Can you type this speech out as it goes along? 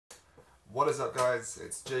What is up, guys?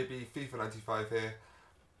 It's JB FIFA 95 here,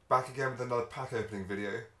 back again with another pack opening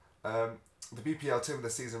video. The BPL team of the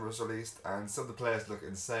season was released and some of the players look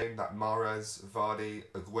insane. That Mahrez, Vardy,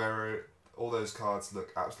 Aguero, all those cards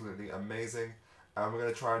look absolutely amazing, and we're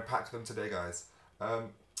going to try and pack them today, guys.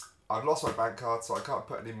 I've lost my bank card, so I can't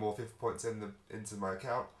put any more FIFA points into my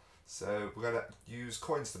account, so we're going to use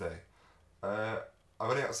coins today. I've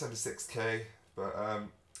only got 76k, but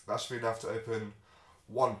that should be enough to open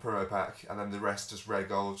one promo pack, and then the rest just rare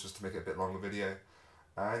gold, just to make it a bit longer video.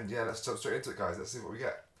 And yeah, let's jump straight into it, guys. Let's see what we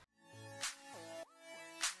get.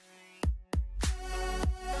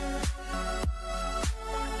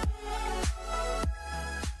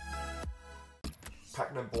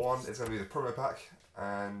 Pack number one is going to be the promo pack,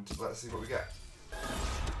 and let's see what we get.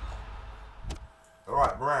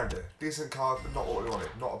 Alright, Miranda. Decent card, but not what we wanted.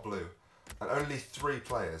 Not a blue. And only 3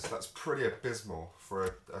 players. That's pretty abysmal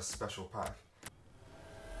for a special pack.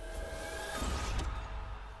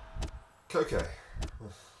 Koke.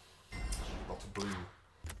 Not a blue.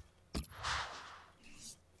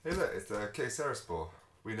 Hey look, it's the Hazardous.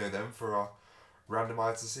 We know them for our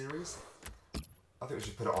randomizer series. I think we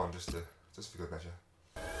should put it on just for good measure.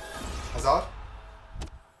 Hazard?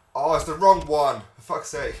 Oh, it's the wrong one! For fuck's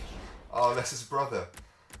sake. Oh, that's his brother.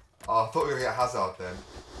 Oh, I thought we were going to get Hazard then.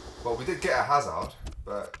 Well, we did get a Hazard,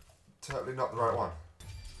 but totally not the right one.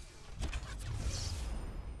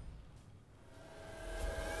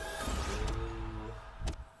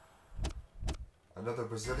 Another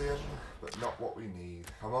Brazilian, but not what we need.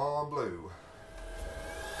 Come on, blue.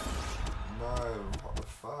 No, what the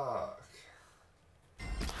fuck?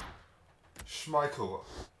 Schmeichel.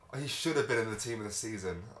 He should have been in the team of the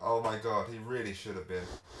season. Oh my god, he really should have been.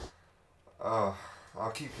 Oh,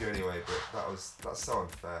 I'll keep you anyway, but that's so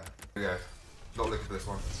unfair. Here we go. Not looking for this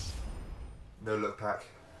one. No look pack.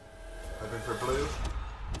 Hoping for a blue.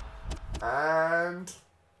 And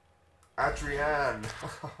Adrian.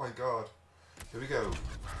 Oh my god. Here we go.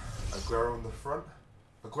 Aguero in the front.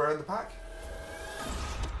 Aguero in the pack.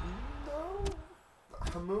 No.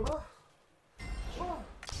 Hamuma. Oh.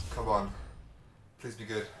 Come on. Please be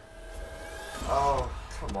good. Oh,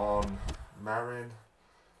 come on. Marin.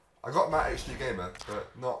 I got Matt HD Gamer,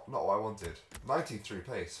 but not what I wanted. 93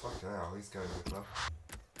 pace. Fucking hell, he's going to the club.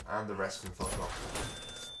 And the rest can fuck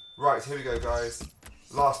off. Right, here we go, guys.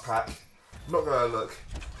 Last pack. Not going to look.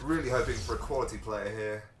 Really hoping for a quality player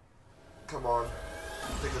here. Come on.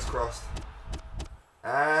 Fingers crossed.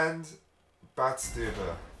 And Bad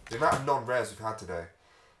Stuber. The amount of non-rares we've had today.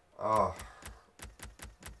 Oh.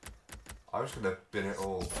 I'm just going to bin it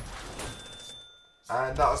all.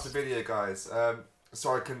 And that was the video, guys.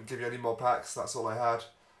 Sorry I couldn't give you any more packs. That's all I had.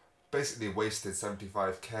 Basically wasted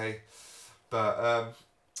 75k. But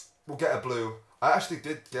we'll get a blue. I actually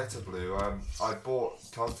did get a blue. I bought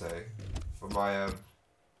Conte for my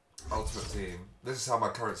ultimate team. This is how my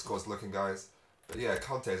current score's looking, guys. But yeah,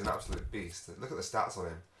 Conte is an absolute beast. Look at the stats on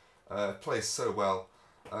him. Plays so well.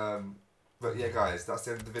 But yeah, guys, that's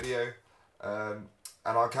the end of the video. And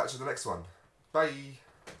I'll catch you in the next one. Bye!